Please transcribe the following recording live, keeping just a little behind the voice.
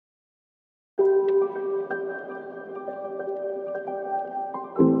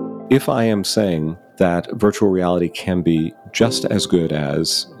if I am saying that virtual reality can be just as good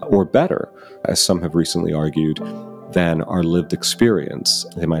as, or better, as some have recently argued, than our lived experience,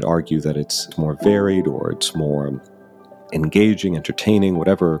 they might argue that it's more varied or it's more engaging, entertaining,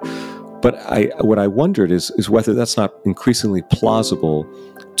 whatever. But what I wondered is whether that's not increasingly plausible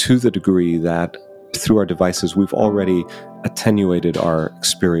to the degree that through our devices we've already attenuated our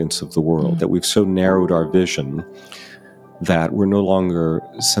experience of the world, that we've so narrowed our vision that we're no longer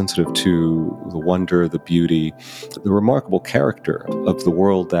sensitive to the wonder, the beauty, the remarkable character of the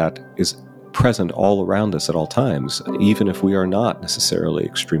world that is present all around us at all times, even if we are not necessarily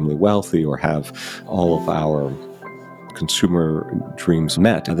extremely wealthy or have all of our consumer dreams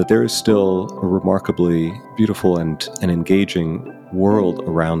met, that there is still a remarkably beautiful and engaging world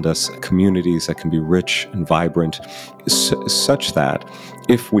around us, communities that can be rich and vibrant, such that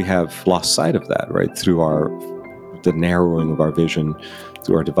if we have lost sight of that, right, through the narrowing of our vision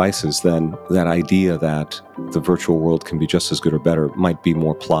through our devices, then that idea that the virtual world can be just as good or better might be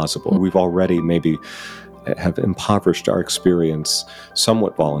more plausible. We've already maybe have impoverished our experience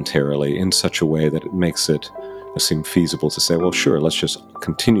somewhat voluntarily in such a way that it makes it seem feasible to say, well, sure, let's just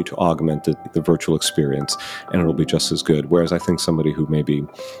continue to augment the virtual experience and it'll be just as good. Whereas I think somebody who might be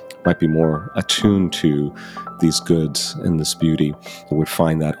more attuned to these goods and this beauty would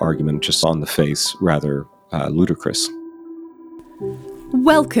find that argument just on the face rather ludicrous.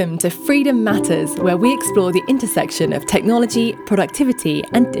 Welcome to Freedom Matters, where we explore the intersection of technology, productivity,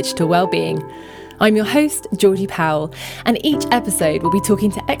 and digital well-being. I'm your host, Georgie Powell, and each episode we'll be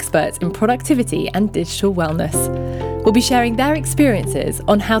talking to experts in productivity and digital wellness. We'll be sharing their experiences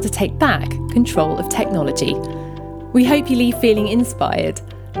on how to take back control of technology. We hope you leave feeling inspired,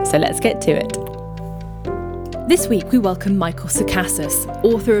 so let's get to it. This week we welcome Michael Sukassis,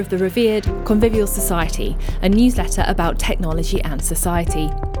 author of the revered Convivial Society, a newsletter about technology and society.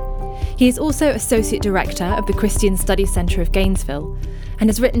 He is also Associate Director of the Christian Studies Centre of Gainesville and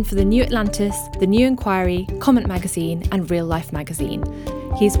has written for The New Atlantis, The New Inquiry, Comment Magazine and Real Life Magazine.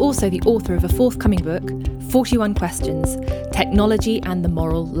 He is also the author of a forthcoming book, 41 Questions, Technology and the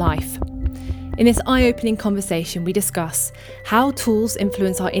Moral Life. In this eye-opening conversation, we discuss how tools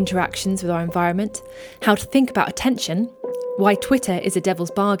influence our interactions with our environment, how to think about attention, why Twitter is a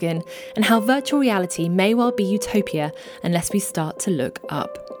devil's bargain, and how virtual reality may well be utopia unless we start to look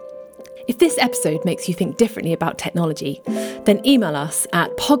up. If this episode makes you think differently about technology, then email us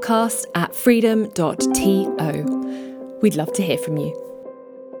at podcast@freedom.to. We'd love to hear from you.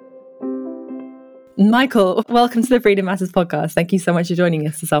 Michael, welcome to the Freedom Matters podcast. Thank you so much for joining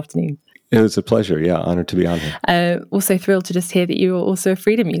us this afternoon. It was a pleasure. Yeah, honored to be on here. Also thrilled to just hear that you are also a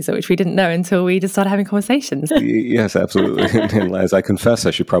freedom user, which we didn't know until we just started having conversations. Yes, absolutely. And as I confess,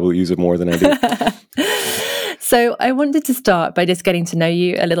 I should probably use it more than I do. So I wanted to start by just getting to know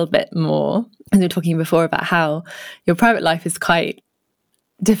you a little bit more. As we were talking before about how your private life is quite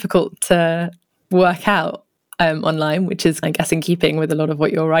difficult to work out online, which is, I guess, in keeping with a lot of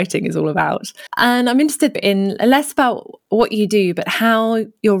what your writing is all about. And I'm interested in less about what you do, but how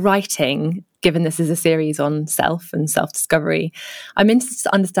your writing, given this is a series on self and self-discovery, I'm interested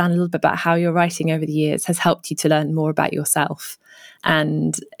to understand a little bit about how your writing over the years has helped you to learn more about yourself.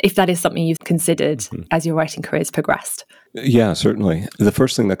 And if that is something you've considered as your writing career has progressed. Yeah, certainly. The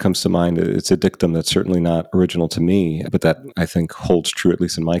first thing that comes to mind, it's a dictum that's certainly not original to me, but that I think holds true, at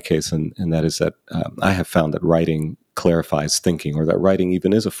least in my case, and that is that I have found that writing clarifies thinking, or that writing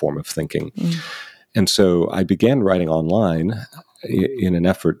even is a form of thinking. And so I began writing online in an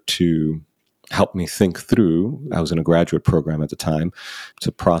effort to help me think through. I was in a graduate program at the time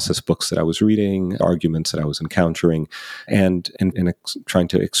to process books that I was reading, arguments that I was encountering, and trying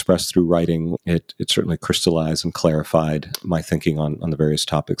to express through writing. It certainly crystallized and clarified my thinking on the various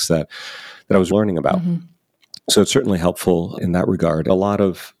topics that I was learning about. So it's certainly helpful in that regard. A lot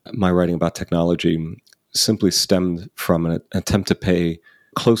of my writing about technology simply stemmed from an attempt to pay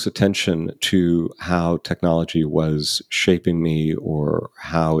close attention to how technology was shaping me, or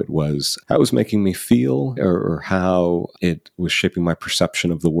how it was making me feel, or how it was shaping my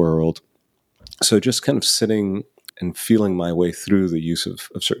perception of the world. So just kind of sitting and feeling my way through the use of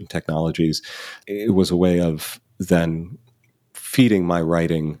certain technologies, it was a way of then feeding my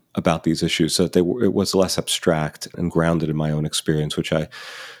writing about these issues so that it was less abstract and grounded in my own experience, which I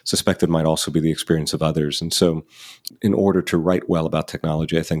suspected might also be the experience of others. And so in order to write well about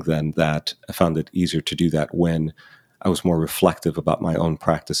technology, I think then that I found it easier to do that when I was more reflective about my own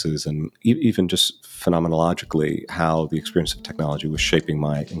practices and even just phenomenologically how the experience of technology was shaping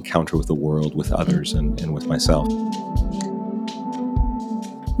my encounter with the world, with others, and with myself.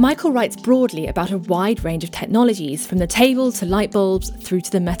 Michael writes broadly about a wide range of technologies, from the table to light bulbs through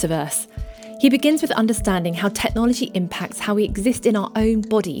to the metaverse. He begins with understanding how technology impacts how we exist in our own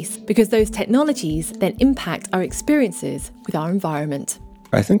bodies, because those technologies then impact our experiences with our environment.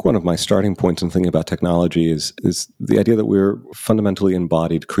 I think one of my starting points in thinking about technology is the idea that we're fundamentally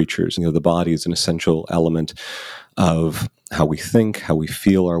embodied creatures. The body is an essential element of how we think, how we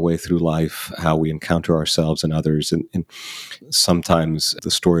feel our way through life, how we encounter ourselves and others. And sometimes the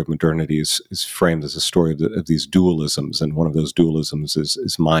story of modernity is framed as a story of these dualisms, and one of those dualisms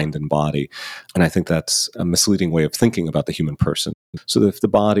is mind and body. And I think that's a misleading way of thinking about the human person. So if the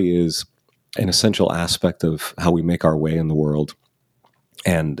body is an essential aspect of how we make our way in the world,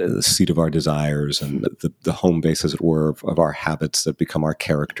 and the seat of our desires and the home base, as it were, of our habits that become our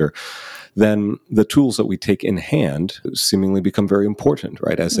character, then the tools that we take in hand seemingly become very important,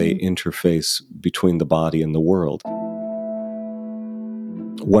 right, as they interface between the body and the world.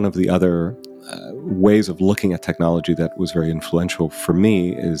 One of the other ways of looking at technology that was very influential for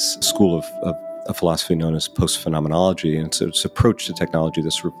me is a school of a philosophy known as post-phenomenology, and it's its approach to technology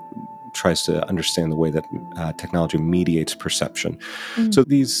that sort of tries to understand the way that technology mediates perception. So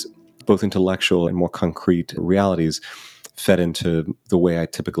these both intellectual and more concrete realities fed into the way I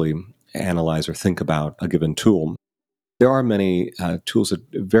typically analyze or think about a given tool. There are many tools that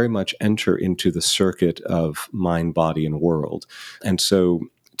very much enter into the circuit of mind, body, and world. And so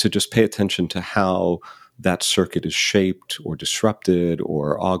to just pay attention to how that circuit is shaped or disrupted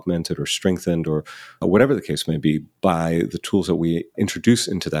or augmented or strengthened or whatever the case may be by the tools that we introduce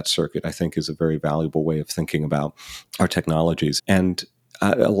into that circuit, I think is a very valuable way of thinking about our technologies. And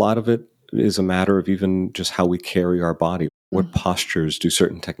a lot of it is a matter of even just how we carry our body. What postures do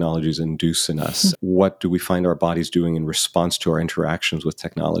certain technologies induce in us? What do we find our bodies doing in response to our interactions with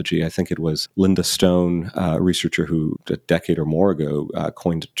technology? I think it was Linda Stone, a researcher who a decade or more ago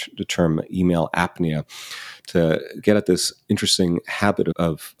coined the term email apnea to get at this interesting habit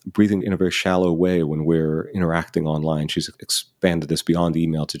of breathing in a very shallow way when we're interacting online. She's expanded this beyond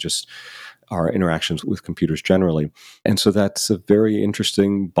email to just our interactions with computers generally. And so that's a very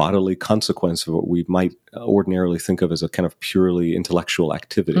interesting bodily consequence of what we might ordinarily think of as a kind of purely intellectual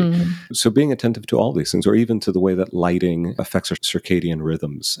activity. So being attentive to all these things, or even to the way that lighting affects our circadian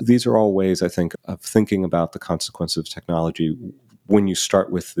rhythms, these are all ways, I think, of thinking about the consequences of technology when you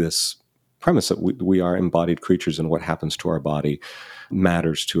start with this premise that we are embodied creatures and what happens to our body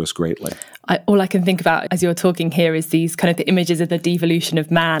matters to us greatly. All I can think about as you're talking here is these kind of the images of the devolution of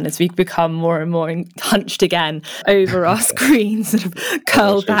man as we become more and more hunched again over our screens, sort of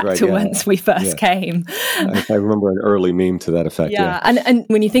curled back to whence we first came. I remember an early meme to that effect. And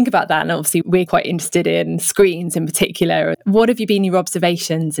when you think about that, and obviously we're quite interested in screens in particular, what have been your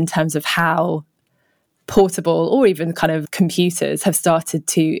observations in terms of how portable or even kind of computers have started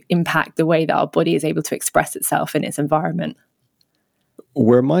to impact the way that our body is able to express itself in its environment?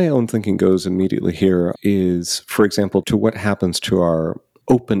 Where my own thinking goes immediately here is, for example, to what happens to our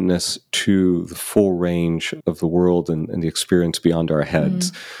openness to the full range of the world and the experience beyond our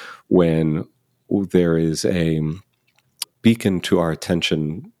heads when there is a beacon to our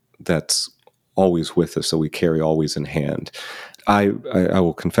attention that's always with us, that we carry always in hand. I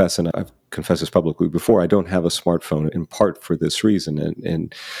will confess, and I've confessed this publicly before, I don't have a smartphone in part for this reason,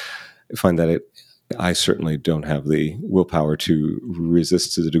 and I find that I certainly don't have the willpower to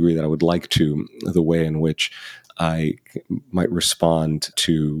resist to the degree that I would like to, the way in which I might respond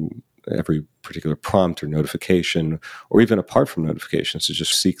to every particular prompt or notification, or even apart from notifications, to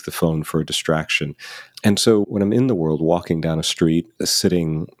just seek the phone for a distraction. And so when I'm in the world, walking down a street,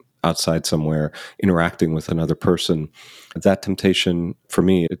 sitting outside somewhere, interacting with another person, that temptation, for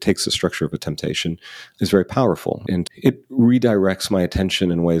me, it takes the structure of a temptation, is very powerful. And it redirects my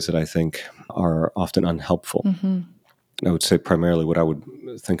attention in ways that I think are often unhelpful. I would say primarily what I would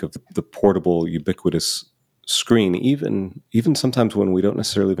think of the portable, ubiquitous screen, even sometimes when we don't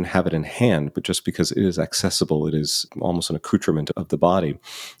necessarily even have it in hand, but just because it is accessible, it is almost an accoutrement of the body,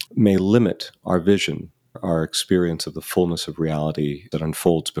 may limit our vision, our experience of the fullness of reality that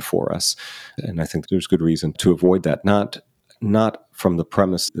unfolds before us. And I think there's good reason to avoid that, not from the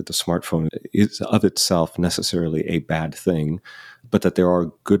premise that the smartphone is of itself necessarily a bad thing, but that there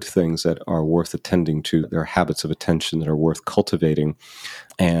are good things that are worth attending to. There are habits of attention that are worth cultivating,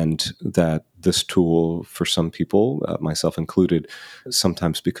 and that this tool, for some people, myself included,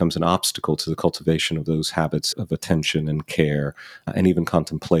 sometimes becomes an obstacle to the cultivation of those habits of attention and care, and even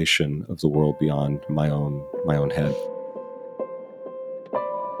contemplation of the world beyond my own head.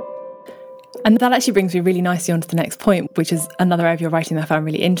 And that actually brings me really nicely on to the next point, which is another area of your writing that I found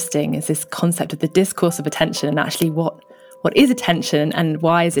really interesting, is this concept of the discourse of attention, and actually what what is attention and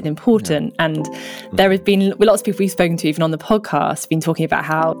why is it important. And there has been lots of people we've spoken to, even on the podcast, been talking about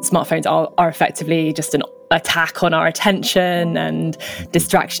how smartphones are effectively just an attack on our attention, and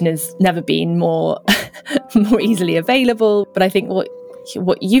distraction has never been more easily available. But I think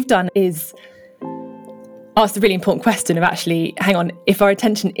what you've done is asked a really important question of actually, hang on, if our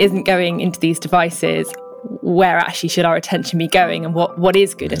attention isn't going into these devices, where actually should our attention be going, and what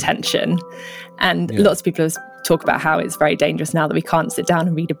is good attention? And lots of people talk about how it's very dangerous now that we can't sit down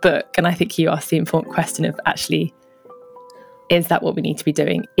and read a book. And I think you asked the important question of actually, is that what we need to be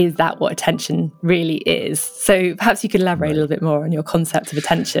doing? Is that what attention really is? So perhaps you could elaborate a little bit more on your concept of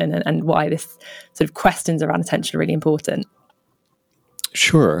attention and why this sort of questions around attention are really important.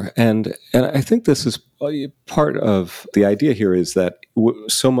 Sure. And I think this is part of the idea here is that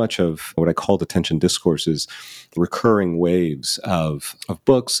so much of what I call attention discourse is recurring waves of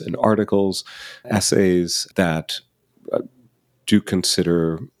books and articles, essays that do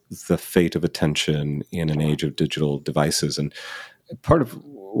consider the fate of attention in an age of digital devices. And part of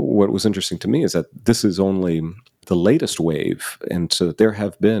what was interesting to me is that this is only the latest wave. And so there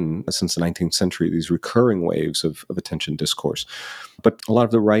have been, since the 19th century, these recurring waves of attention discourse. But a lot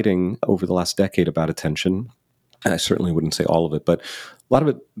of the writing over the last decade about attention, and I certainly wouldn't say all of it, but a lot of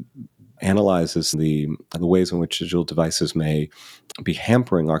it analyzes the ways in which digital devices may be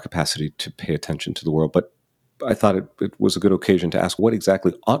hampering our capacity to pay attention to the world. But I thought it was a good occasion to ask, what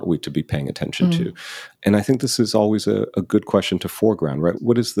exactly ought we to be paying attention to? And I think this is always a good question to foreground, right?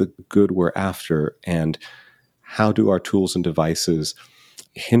 What is the good we're after, and how do our tools and devices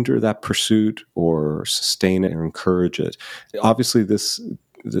hinder that pursuit or sustain it or encourage it? Obviously,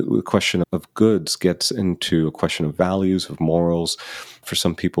 the question of goods gets into a question of values, of morals. For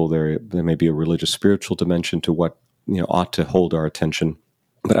some people, there may be a religious, spiritual dimension to what ought to hold our attention.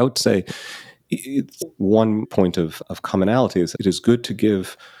 But I would say one point of commonality is it is good to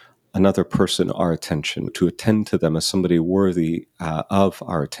give another person our attention, to attend to them as somebody worthy of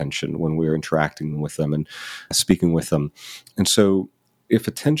our attention when we're interacting with them and speaking with them. And so if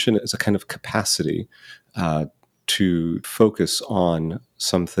attention is a kind of capacity to focus on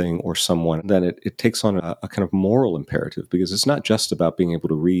something or someone, then it takes on a kind of moral imperative, because it's not just about being able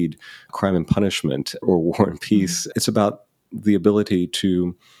to read Crime and Punishment or War and Peace. It's about the ability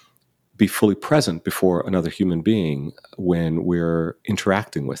to be fully present before another human being when we're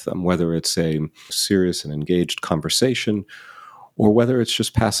interacting with them, whether it's a serious and engaged conversation or whether it's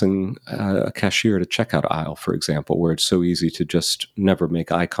just passing a cashier at a checkout aisle, for example, where it's so easy to just never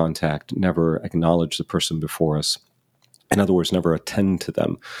make eye contact, never acknowledge the person before us. In other words, never attend to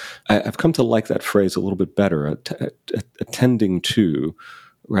them. I've come to like that phrase a little bit better, attending to,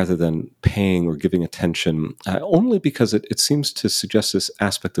 rather than paying or giving attention, only because it seems to suggest this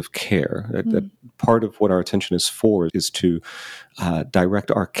aspect of care. That part of what our attention is for is to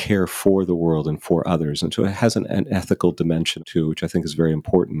direct our care for the world and for others. And so it has an ethical dimension too, which I think is very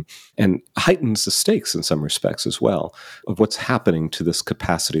important and heightens the stakes in some respects as well of what's happening to this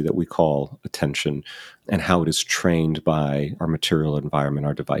capacity that we call attention and how it is trained by our material environment,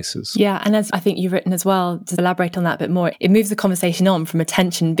 our devices. Yeah, and as I think you've written as well, to elaborate on that a bit more, it moves the conversation on from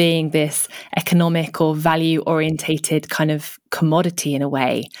attention being this economic or value-orientated kind of commodity in a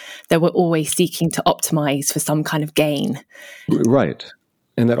way that we're always seeking to optimize for some kind of gain. Right.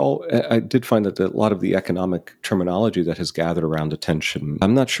 And I did find that a lot of the economic terminology that has gathered around attention,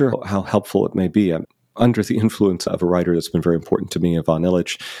 I'm not sure how helpful it may be. I'm under the influence of a writer that's been very important to me, Ivan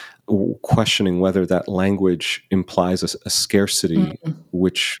Illich, questioning whether that language implies a scarcity,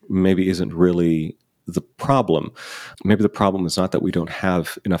 which maybe isn't really the problem. Maybe the problem is not that we don't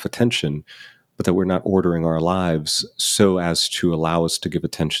have enough attention, but that we're not ordering our lives so as to allow us to give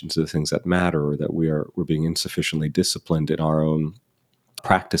attention to the things that matter, or that we're being insufficiently disciplined in our own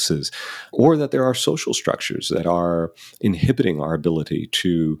practices, or that there are social structures that are inhibiting our ability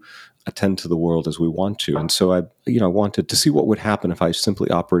to attend to the world as we want to. And so I wanted to see what would happen if I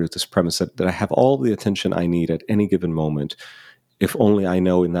simply operated this premise that I have all the attention I need at any given moment, if only I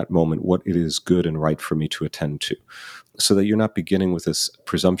know in that moment what it is good and right for me to attend to, so that you're not beginning with this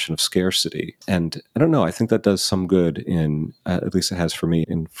presumption of scarcity. And I don't know, I think that does some good in, at least it has for me,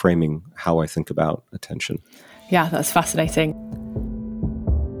 in framing how I think about attention. Yeah, that's fascinating.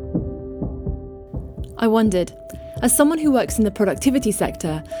 I wondered, as someone who works in the productivity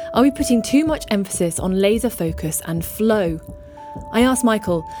sector, are we putting too much emphasis on laser focus and flow? I asked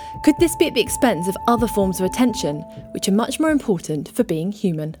Michael, could this be at the expense of other forms of attention, which are much more important for being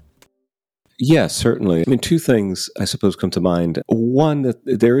human? Yes, certainly. I mean, two things, I suppose, come to mind. One, that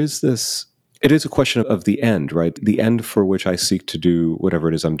there is this, it is a question of the end, right? The end for which I seek to do whatever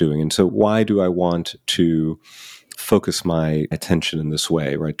it is I'm doing. And so why do I want to focus my attention in this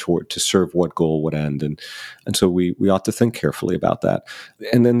way, right, to serve what goal, what end. And so we ought to think carefully about that.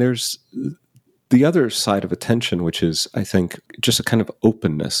 And then there's the other side of attention, which is, I think, just a kind of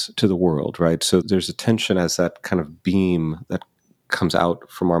openness to the world, right? So there's attention as that kind of beam that comes out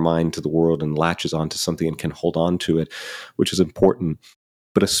from our mind to the world and latches onto something and can hold on to it, which is important.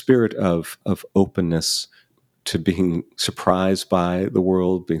 But a spirit of openness to being surprised by the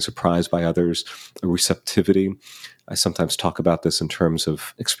world, being surprised by others, a receptivity. I sometimes talk about this in terms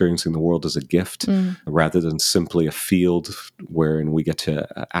of experiencing the world as a gift rather than simply a field wherein we get to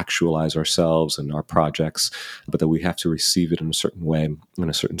actualize ourselves and our projects, but that we have to receive it in a certain way, in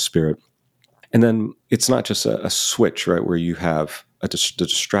a certain spirit. And then it's not just a switch, right, where you have the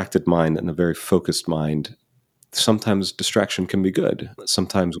distracted mind and a very focused mind. Sometimes distraction can be good.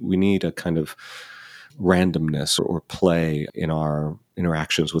 Sometimes we need a kind of randomness or play in our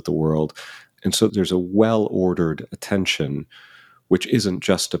interactions with the world. And so there's a well-ordered attention, which isn't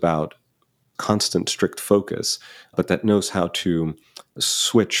just about constant, strict focus, but that knows how to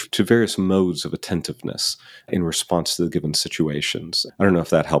switch to various modes of attentiveness in response to the given situations. I don't know if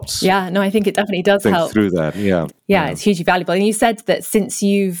that helps. Yeah, no, I think it definitely does help. Through that, yeah. Yeah, it's hugely valuable. And you said that since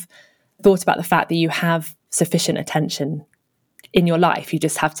you've thought about the fact that you have sufficient attention in your life, you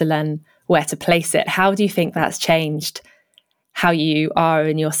just have to learn where to place it. How do you think that's changed how you are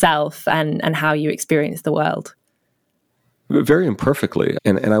in yourself and how you experience the world? Very imperfectly.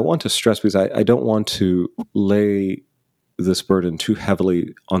 And I want to stress, because I don't want to lay this burden too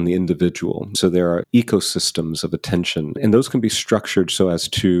heavily on the individual. So there are ecosystems of attention, and those can be structured so as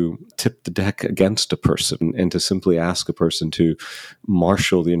to tip the deck against a person and to simply ask a person to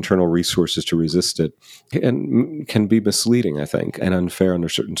marshal the internal resources to resist it, and can be misleading, I think, and unfair under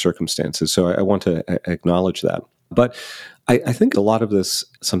certain circumstances. So I want to acknowledge that. But I think a lot of this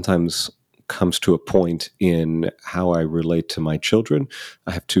sometimes comes to a point in how I relate to my children.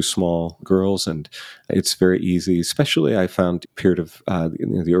 I have two small girls, and it's very easy, especially I found a period of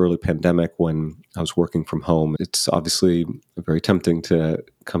the early pandemic when I was working from home. It's obviously very tempting to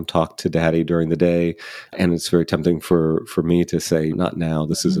come talk to daddy during the day, and it's very tempting for me to say, not now,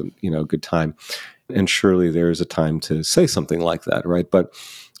 this isn't a good time. And surely there is a time to say something like that, right? But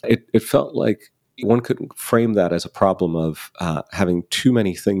it felt like one could frame that as a problem of having too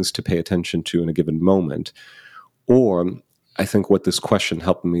many things to pay attention to in a given moment. Or I think what this question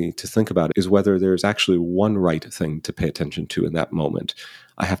helped me to think about is whether there's actually one right thing to pay attention to in that moment.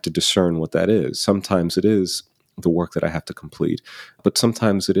 I have to discern what that is. Sometimes it is the work that I have to complete, but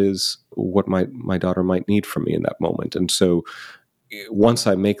sometimes it is what my daughter might need from me in that moment. And so once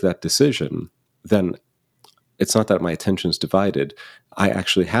I make that decision, then it's not that my attention is divided. I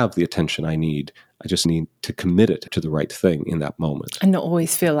actually have the attention I need. I just need to commit it to the right thing in that moment. And not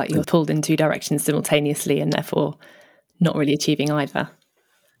always feel like you're pulled in two directions simultaneously and therefore not really achieving either.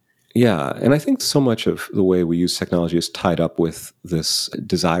 Yeah, and I think so much of the way we use technology is tied up with this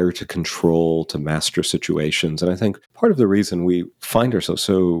desire to control, to master situations. And I think part of the reason we find ourselves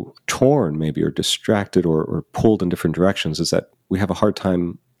so torn maybe or distracted or pulled in different directions is that we have a hard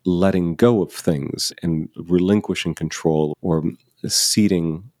time letting go of things and relinquishing control or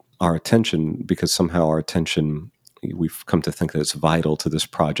ceding our attention, because somehow our attention, we've come to think that it's vital to this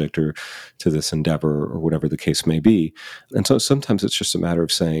project or to this endeavor or whatever the case may be. And so sometimes it's just a matter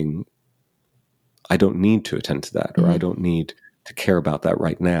of saying, I don't need to attend to that, or I don't need to care about that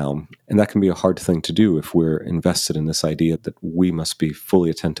right now. And that can be a hard thing to do if we're invested in this idea that we must be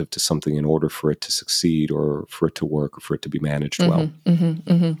fully attentive to something in order for it to succeed or for it to work or for it to be managed well.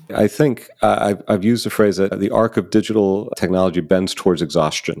 I think I've used the phrase that the arc of digital technology bends towards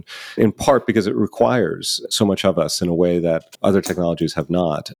exhaustion, in part because it requires so much of us in a way that other technologies have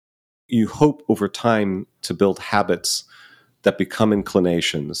not. You hope over time to build habits that become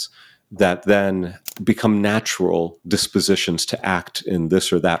inclinations that then become natural dispositions to act in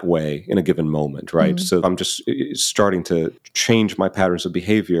this or that way in a given moment, right? So I'm just starting to change my patterns of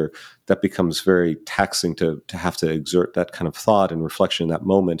behavior. That becomes very taxing to have to exert that kind of thought and reflection in that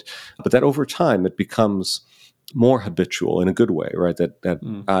moment. But that over time, it becomes more habitual in a good way, right?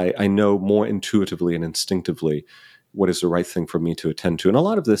 I know more intuitively and instinctively what is the right thing for me to attend to. And a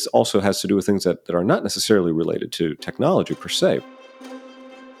lot of this also has to do with things that are not necessarily related to technology per se.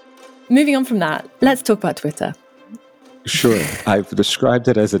 Moving on from that, let's talk about Twitter. Sure. I've described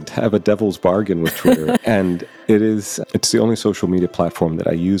it as a devil's bargain with Twitter, and it's the only social media platform that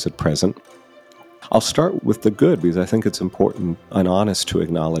I use at present. I'll start with the good, because I think it's important and honest to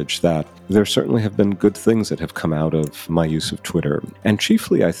acknowledge that there certainly have been good things that have come out of my use of Twitter. And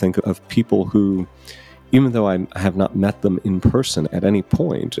chiefly, I think of people who, even though I have not met them in person at any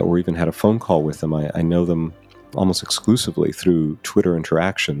point or even had a phone call with them, I know them almost exclusively through Twitter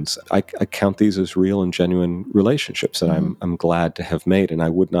interactions, I count these as real and genuine relationships that I'm glad to have made, and I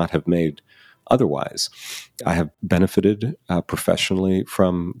would not have made otherwise. I have benefited professionally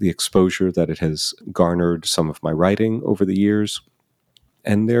from the exposure that it has garnered some of my writing over the years.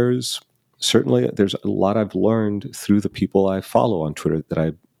 And there's a lot I've learned through the people I follow on Twitter that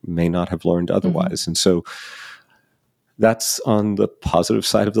I may not have learned otherwise. And so that's on the positive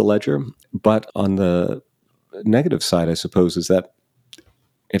side of the ledger. But on the negative side, I suppose, is that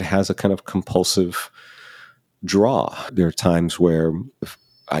it has a kind of compulsive draw. There are times where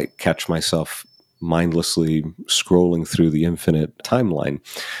I catch myself mindlessly scrolling through the infinite timeline,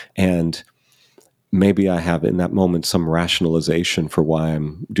 and maybe I have in that moment some rationalization for why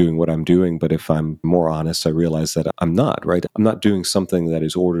I'm doing what I'm doing, but if I'm more honest, I realize that I'm not, right? I'm not doing something that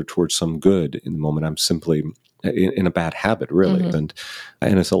is ordered towards some good in the moment. I'm simply in a bad habit, really. And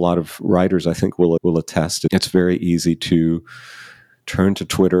as a lot of writers, I think, will attest, it's very easy to turn to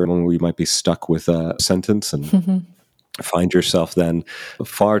Twitter when we might be stuck with a sentence and find yourself then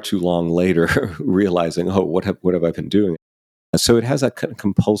far too long later realizing, oh, what have I been doing? So it has that kind of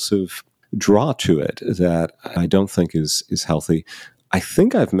compulsive draw to it that I don't think is healthy. I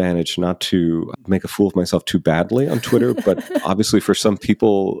think I've managed not to make a fool of myself too badly on Twitter, but obviously for some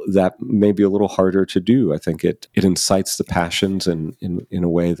people that may be a little harder to do. I think it incites the passions in a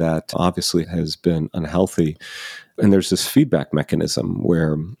way that obviously has been unhealthy. And there's this feedback mechanism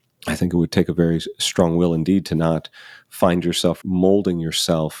where I think it would take a very strong will indeed to not find yourself molding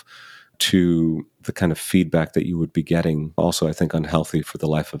yourself to the kind of feedback that you would be getting. Also, I think unhealthy for the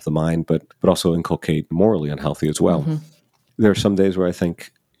life of the mind, but also inculcate morally unhealthy as well. There are some days where I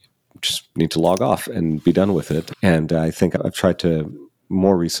think just need to log off and be done with it. And I think I've tried to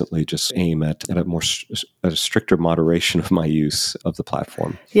more recently just aim at a stricter moderation of my use of the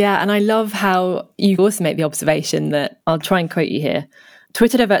platform. Yeah, and I love how you also make the observation that, I'll try and quote you here,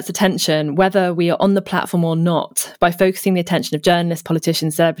 Twitter diverts attention, whether we are on the platform or not, by focusing the attention of journalists,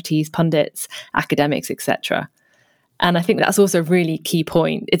 politicians, celebrities, pundits, academics, etc. And I think that's also a really key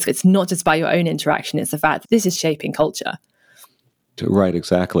point. It's not just about your own interaction, it's the fact that this is shaping culture. Right,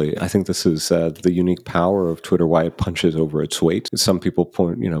 exactly. I think this is the unique power of Twitter, why it punches over its weight. Some people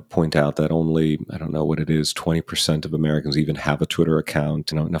point out that only, I don't know what it is, 20% of Americans even have a Twitter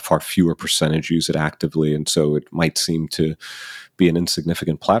account, and a far fewer percentage use it actively. And so it might seem to be an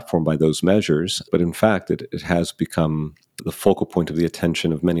insignificant platform by those measures. But in fact, it has become the focal point of the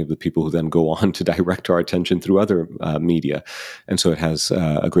attention of many of the people who then go on to direct our attention through other media. And so it has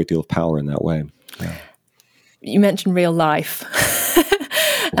a great deal of power in that way. Yeah. You mentioned real life.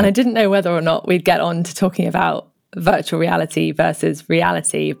 And I didn't know whether or not we'd get on to talking about virtual reality versus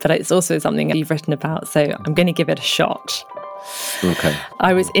reality, but it's also something that you've written about, so I'm going to give it a shot. Okay.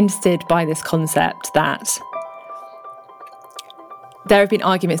 I was interested by this concept that there have been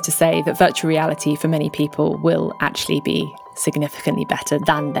arguments to say that virtual reality for many people will actually be significantly better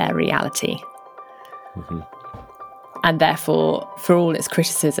than their reality. And therefore, for all its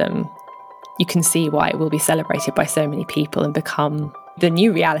criticism, you can see why it will be celebrated by so many people and become the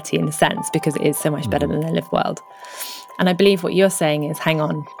new reality in a sense, because it is so much better than their lived world. And I believe what you're saying is, hang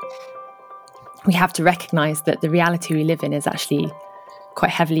on, we have to recognise that the reality we live in is actually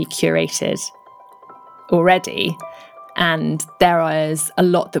quite heavily curated already. And there is a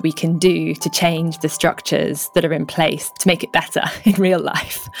lot that we can do to change the structures that are in place to make it better in real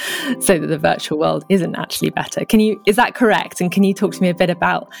life, so that the virtual world isn't actually better. Is that correct? And can you talk to me a bit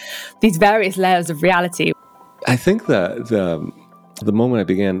about these various layers of reality? I think that the moment I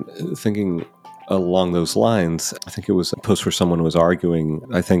began thinking along those lines, I think it was a post where someone was arguing,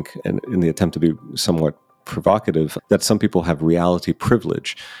 I think in the attempt to be somewhat provocative, that some people have reality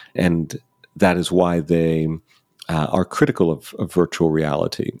privilege, and that is why they are critical of virtual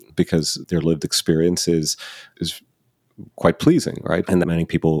reality, because their lived experience is quite pleasing, right? And that many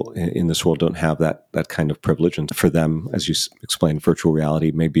people in this world don't have that kind of privilege. And for them, as you explained, virtual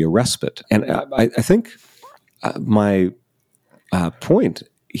reality may be a respite. And I think my point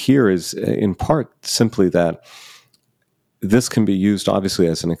here is in part simply that this can be used obviously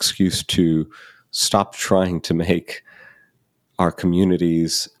as an excuse to stop trying to make our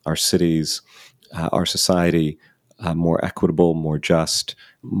communities, our cities, our society more equitable, more just,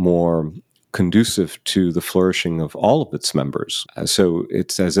 more conducive to the flourishing of all of its members. So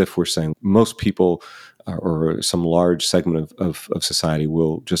it's as if we're saying most people or some large segment of society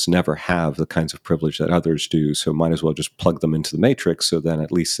will just never have the kinds of privilege that others do, so might as well just plug them into the matrix, so then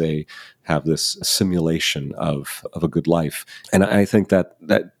at least they have this simulation of a good life. And I think that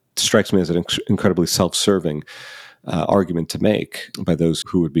strikes me as an incredibly self-serving argument to make by those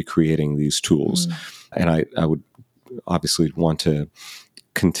who would be creating these tools. And I would obviously want to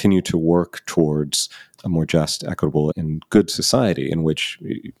continue to work towards a more just, equitable, and good society in which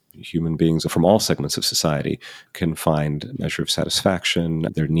human beings from all segments of society can find a measure of satisfaction,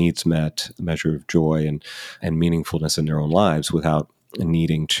 their needs met, a measure of joy and meaningfulness in their own lives without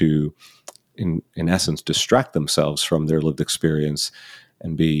needing to, in essence, distract themselves from their lived experience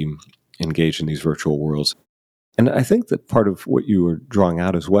and be engaged in these virtual worlds. And I think that part of what you were drawing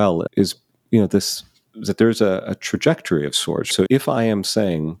out as well is, this, that there's a trajectory of sorts. So if I am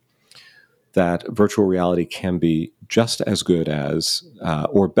saying that virtual reality can be just as good as,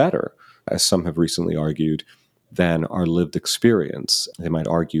 or better, as some have recently argued, than our lived experience, they might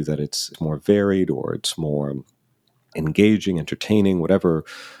argue that it's more varied or it's more engaging, entertaining, whatever.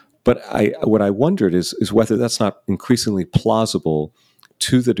 But what I wondered is whether that's not increasingly plausible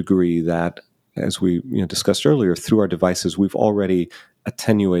to the degree that, as we discussed earlier, through our devices, we've already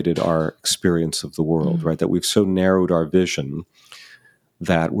attenuated our experience of the world, right? That we've so narrowed our vision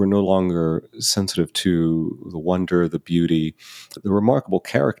that we're no longer sensitive to the wonder, the beauty, the remarkable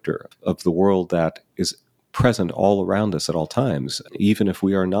character of the world that is present all around us at all times, even if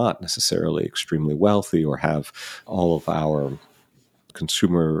we are not necessarily extremely wealthy or have all of our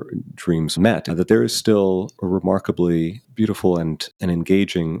consumer dreams met, that there is still a remarkably beautiful and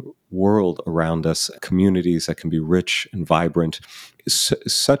engaging world around us, communities that can be rich and vibrant,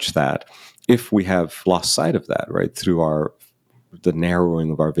 such that if we have lost sight of that, right, through the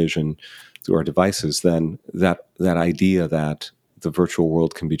narrowing of our vision through our devices, then that idea that the virtual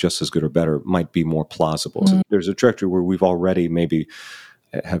world can be just as good or better might be more plausible. So there's a trajectory where we've already maybe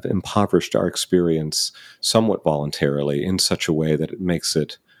have impoverished our experience somewhat voluntarily in such a way that it makes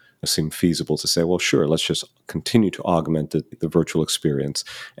it seem feasible to say, well, sure, let's just continue to augment the virtual experience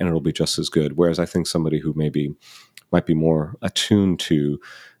and it'll be just as good. Whereas I think somebody who might be more attuned to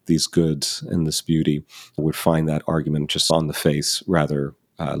these goods and this beauty would find that argument just on the face rather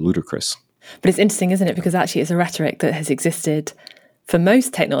ludicrous. But it's interesting, isn't it? Because actually it's a rhetoric that has existed for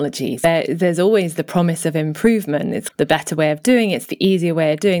most technologies. There's always the promise of improvement. It's the better way of doing it. It's the easier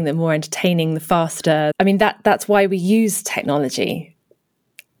way of doing it, the more entertaining, the faster. I mean, that's why we use technology.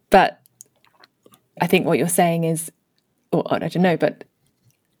 But I think what you're saying is, or I don't know, but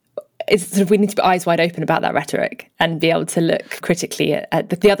it's sort of, we need to be eyes wide open about that rhetoric and be able to look critically at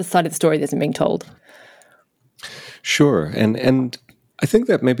the other side of the story that isn't being told. Sure. And I think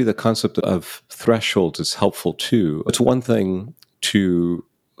that maybe the concept of thresholds is helpful too. It's one thing to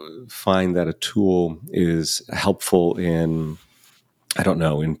find that a tool is helpful in, I don't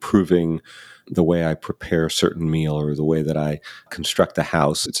know, improving the way I prepare a certain meal or the way that I construct a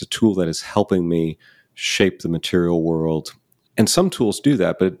house. It's a tool that is helping me shape the material world. And some tools do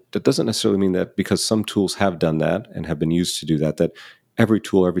that, but that doesn't necessarily mean that because some tools have done that and have been used to do that, that every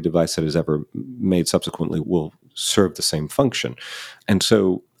tool, every device that is ever made subsequently will serve the same function. And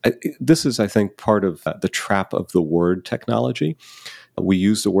so this is, I think, part of the trap of the word technology. We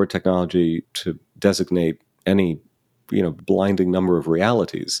use the word technology to designate any, blinding number of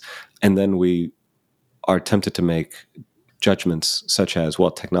realities. And then we are tempted to make judgments such as, well,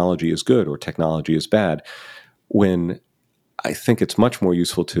 technology is good or technology is bad, when I think it's much more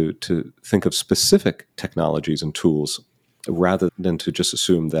useful to think of specific technologies and tools rather than to just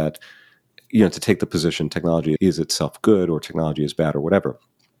assume that, to take the position technology is itself good or technology is bad or whatever.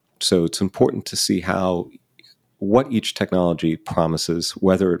 So it's important to see what each technology promises,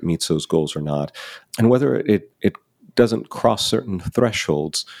 whether it meets those goals or not, and whether it doesn't cross certain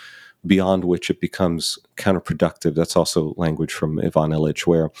thresholds beyond which it becomes counterproductive. That's also language from Ivan Illich,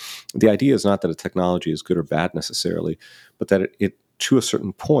 where the idea is not that a technology is good or bad necessarily, but that it to a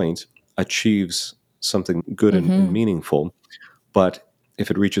certain point, achieves something good and meaningful. But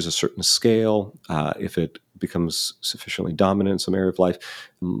if it reaches a certain scale, if it becomes sufficiently dominant in some area of life,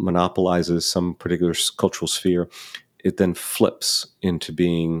 monopolizes some particular cultural sphere, it then flips into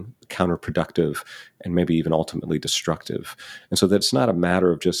being counterproductive and maybe even ultimately destructive. And so that's not a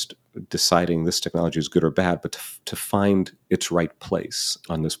matter of just deciding this technology is good or bad, but to find its right place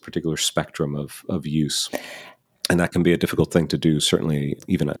on this particular spectrum of use. And that can be a difficult thing to do, certainly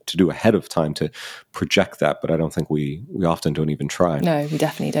even to do ahead of time, to project that. But I don't think we often don't even try. No, we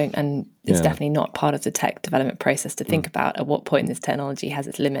definitely don't. And it's definitely not part of the tech development process to think about at what point this technology has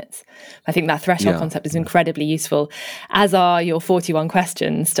its limits. I think that threshold concept is incredibly useful, as are your 41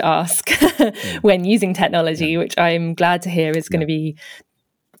 questions to ask when using technology, which I'm glad to hear is going to be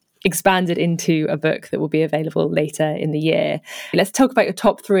expanded into a book that will be available later in the year. Let's talk about your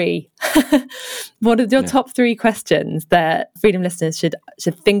top three. What are your top three questions that Freedom listeners should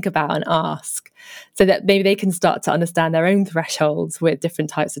think about and ask, so that maybe they can start to understand their own thresholds with different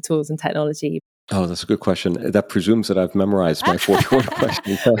types of tools and technology? Oh, that's a good question. That presumes that I've memorized my 41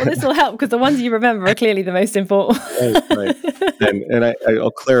 questions. Well, this will help because the ones you remember are clearly the most important. Right. And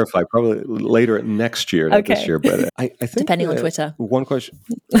I'll clarify probably later next year, not this year. But I think depending on Twitter. One question.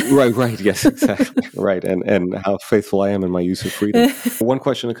 Right. Yes, exactly. Right. And how faithful I am in my use of freedom. One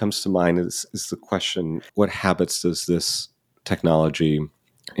question that comes to mind is the question, what habits does this technology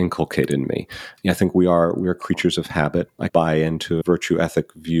inculcate in me? I think we are creatures of habit. I buy into a virtue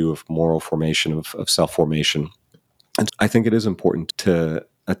ethic view of moral formation, of self-formation. And I think it is important to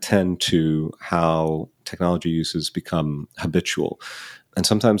attend to how technology uses become habitual. And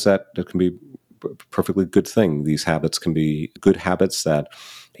sometimes that can be a perfectly good thing. These habits can be good habits that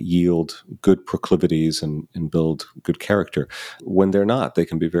yield good proclivities and build good character. When they're not, they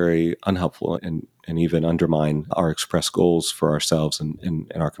can be very unhelpful and even undermine our expressed goals for ourselves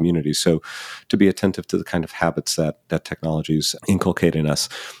and our communities. So to be attentive to the kind of habits that technologies inculcate in us.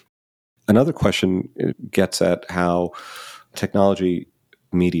 Another question gets at how technology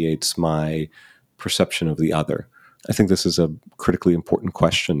mediates my perception of the other. I think this is a critically important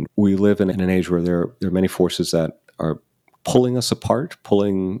question. We live in an age where there are many forces that are pulling us apart,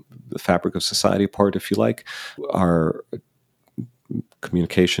 pulling the fabric of society apart, if you like. Our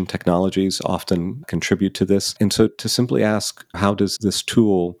communication technologies often contribute to this. And so to simply ask, how does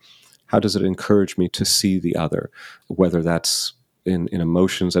it encourage me to see the other? Whether that's in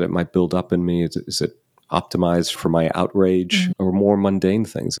emotions that it might build up in me, is it optimized for my outrage, or more mundane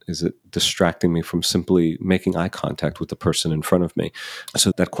things? Is it distracting me from simply making eye contact with the person in front of me?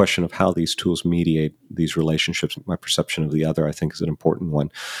 So that question of how these tools mediate these relationships, my perception of the other, I think is an important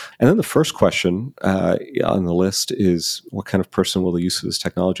one. And then the first question on the list is, what kind of person will the use of this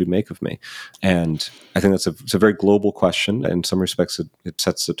technology make of me? And I think it's a very global question. In some respects, it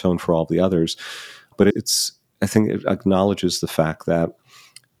sets the tone for all the others. But I think it acknowledges the fact that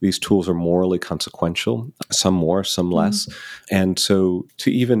these tools are morally consequential, some more, some less. And so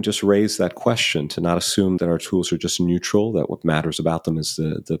to even just raise that question, to not assume that our tools are just neutral, that what matters about them is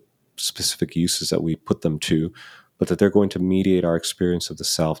the specific uses that we put them to, but that they're going to mediate our experience of the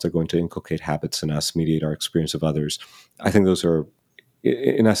self, they're going to inculcate habits in us, mediate our experience of others. I think those are,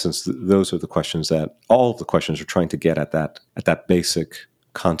 in essence, those are the questions that all of the questions are trying to get at that basic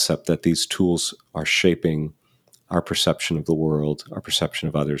concept that these tools are shaping our perception of the world, our perception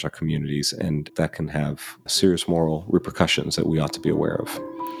of others, our communities, and that can have serious moral repercussions that we ought to be aware of.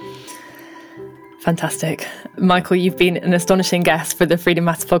 Fantastic. Michael, you've been an astonishing guest for the Freedom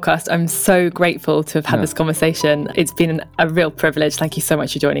Matters podcast. I'm so grateful to have had this conversation. It's been a real privilege. Thank you so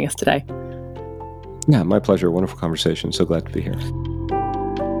much for joining us today. Yeah, my pleasure. Wonderful conversation. So glad to be here.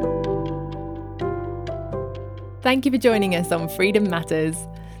 Thank you for joining us on Freedom Matters.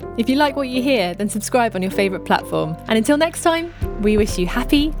 If you like what you hear, then subscribe on your favourite platform. And until next time, we wish you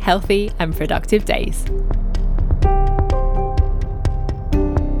happy, healthy, and productive days.